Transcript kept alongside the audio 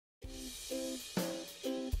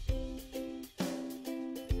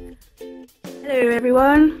Hello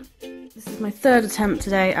everyone, this is my third attempt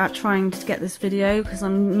today at trying to get this video because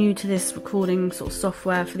I'm new to this recording sort of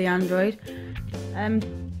software for the Android.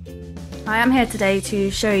 I am here today to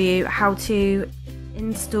show you how to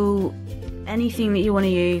install anything that you want to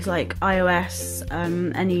use, like iOS,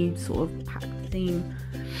 any sort of packed theme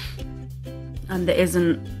that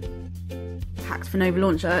isn't packed for Nova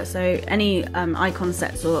Launcher, so any icon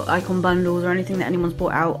sets or icon bundles or anything that anyone's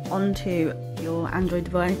brought out onto your Android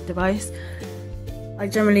device. I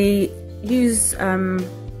generally use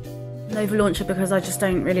Nova Launcher because I just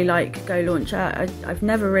don't really like Go Launcher. I've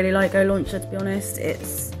never really liked Go Launcher, to be honest.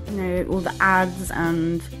 It's, you know, all the ads,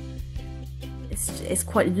 and it's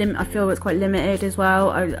quite I feel it's quite limited as well.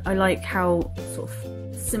 I like how sort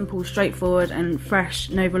of simple, straightforward and fresh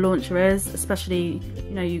Nova Launcher is, especially,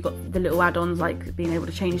 you know, you've got the little add-ons like being able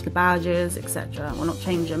to change the badges, etc. Well, not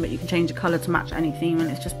change them, but you can change the colour to match any theme, and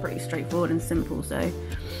it's just pretty straightforward and simple. So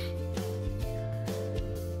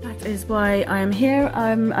that is why I am here.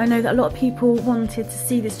 I know that a lot of people wanted to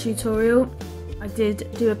see this tutorial. I did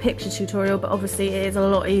do a picture tutorial, but obviously it is a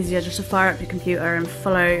lot easier just to fire up your computer and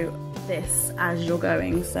follow this as you're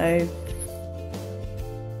going. So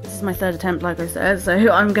this is my third attempt, like I said, so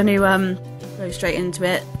I'm going to go straight into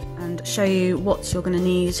it and show you what you're going to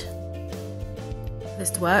need for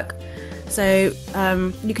this to work. So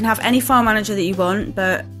you can have any file manager that you want,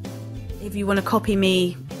 but if you want to copy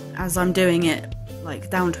me as I'm doing it,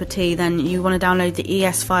 like down to a T, then you want to download the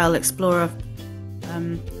ES File Explorer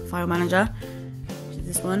file manager, which is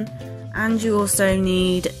this one, and you also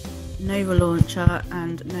need Nova Launcher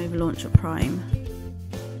and Nova Launcher Prime.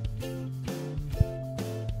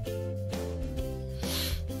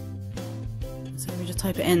 So if you just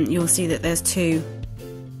type it in, you'll see that there's two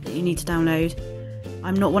that you need to download.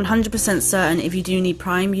 I'm not 100% certain if you do need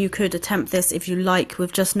Prime. You could attempt this if you like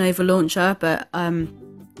with just Nova Launcher, but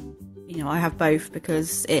you know, I have both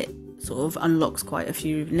because it sort of unlocks quite a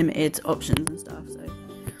few limited options and stuff. So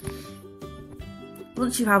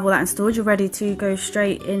once you have all that installed, you're ready to go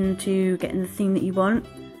straight into getting the theme that you want.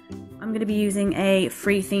 I'm going to be using a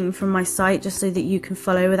free theme from my site just so that you can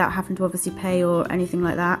follow without having to obviously pay or anything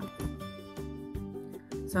like that.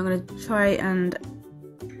 So I'm going to try and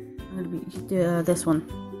do this one,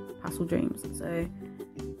 Pastel Dreams. So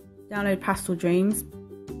download Pastel Dreams.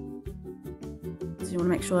 So you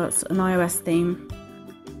want to make sure that's an iOS theme.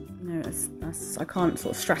 You know, I can't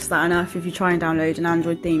sort of stress that enough. If you try and download an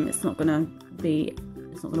Android theme, it's not going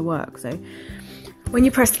to work. So when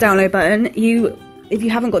you press the download button, if you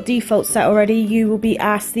haven't got default set already, you will be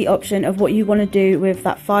asked the option of what you want to do with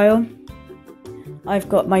that file. I've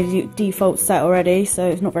got my default set already, so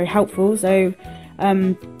it's not very helpful. So you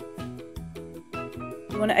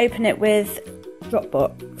want to open it with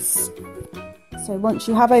Dropbox. So once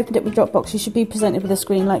you have opened it with Dropbox, you should be presented with a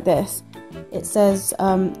screen like this. It says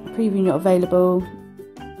preview not available.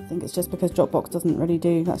 I think it's just because Dropbox doesn't really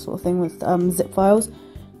do that sort of thing with zip files.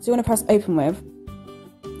 So you want to press open with.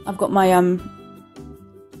 I've got my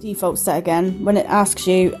default set again. When it asks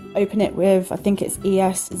you, open it with, I think it's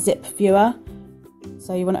ES Zip Viewer.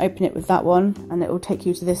 So you want to open it with that one, and it will take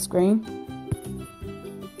you to this screen.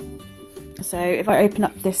 So if I open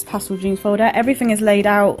up this Pastel Dreams folder, everything is laid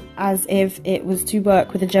out as if it was to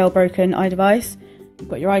work with a jailbroken iDevice. You've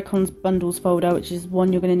got your icons bundles folder, which is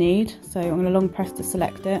one you're going to need. So I'm going to long press to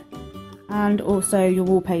select it. And also your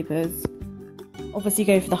wallpapers. Obviously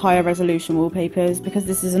go for the higher resolution wallpapers. Because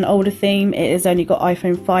this is an older theme, it has only got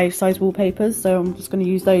iPhone 5 size wallpapers. So I'm just going to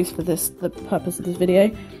use those for the purpose of this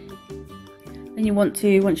video. Then you want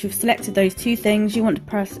to, once you've selected those two things, you want to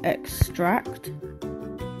press extract.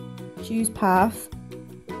 Choose path,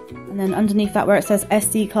 and then underneath that where it says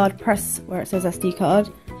SD card, press where it says SD card,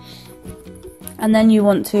 and then you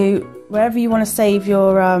want to, wherever you want to save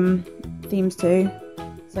your themes to.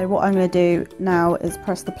 So what I'm going to do now is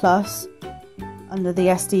press the plus under the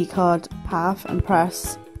SD card path and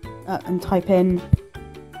press and type in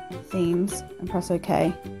themes and press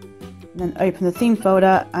OK, and then open the theme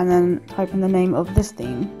folder and then type in the name of this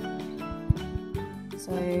theme.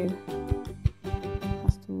 So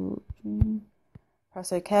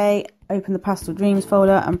press OK, open the Pastel Dreams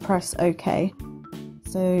folder and press OK.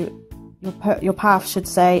 So your path should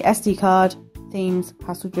say SD card, themes,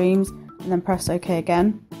 Pastel Dreams, and then press OK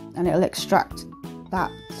again, and it'll extract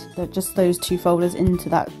just those two folders into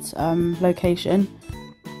that location.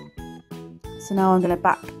 So now I'm going to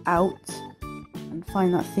back out and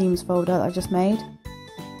find that themes folder that I just made.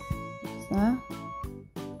 It's there,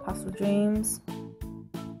 Pastel Dreams,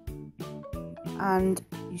 and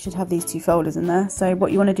you should have these two folders in there. So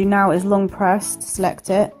what you want to do now is long press to select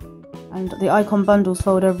it, and the icon bundles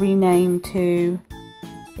folder rename to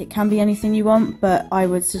It can be anything you want, but I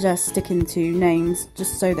would suggest sticking to names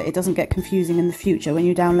just so that it doesn't get confusing in the future when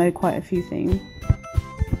you download quite a few themes.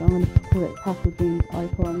 So I'm going to call it Pastel Dreams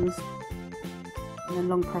Icons, and then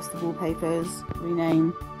long press the wallpapers,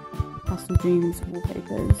 rename Pastel Dreams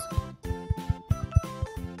Wallpapers.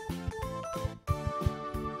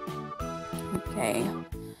 Okay,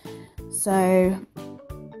 so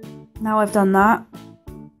now I've done that,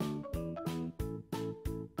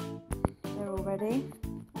 they're all ready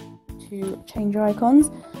to change your icons.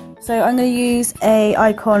 So I'm going to use a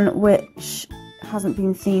icon which hasn't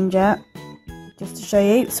been themed yet, just to show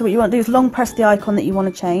you. So what you want to do is long press the icon that you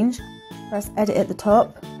want to change, press edit at the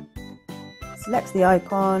top, select the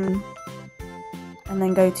icon, and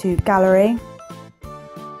then go to gallery.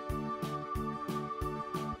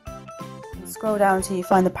 Scroll down until you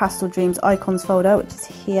find the Pastel Dreams Icons folder, which is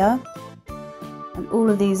here. And all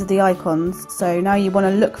of these are the icons. So now you want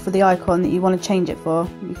to look for the icon that you want to change it for.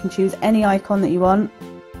 You can choose any icon that you want.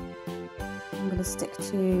 I'm going to stick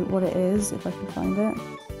to what it is, if I can find it.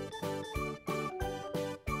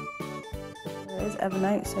 There it is,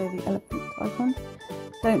 Evernote, so the elephant icon.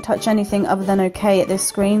 Don't touch anything other than OK at this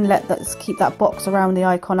screen. Let's keep that box around the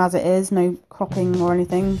icon as it is, no cropping or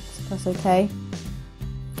anything. So press OK.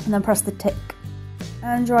 And then press the tick.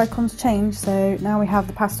 And your icons change, so now we have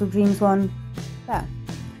the Pastel Dreams one there.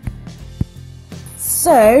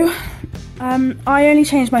 So, I only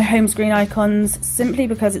change my home screen icons simply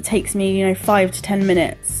because it takes me, 5 to 10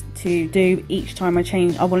 minutes to do each time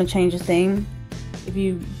I want to change a theme. If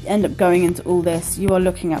you end up going into all this, you are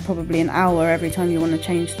looking at probably an hour every time you want to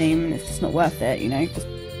change theme, and it's just not worth it, just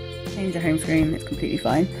change your home screen, it's completely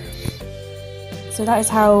fine. So that is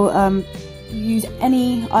how use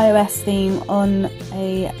any iOS theme on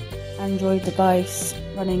a Android device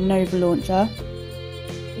running Nova Launcher.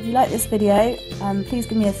 If you like this video, please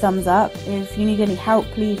give me a thumbs up. If you need any help,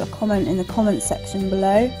 leave a comment in the comments section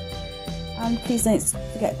below, and please don't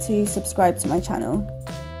forget to subscribe to my channel.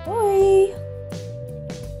 Bye!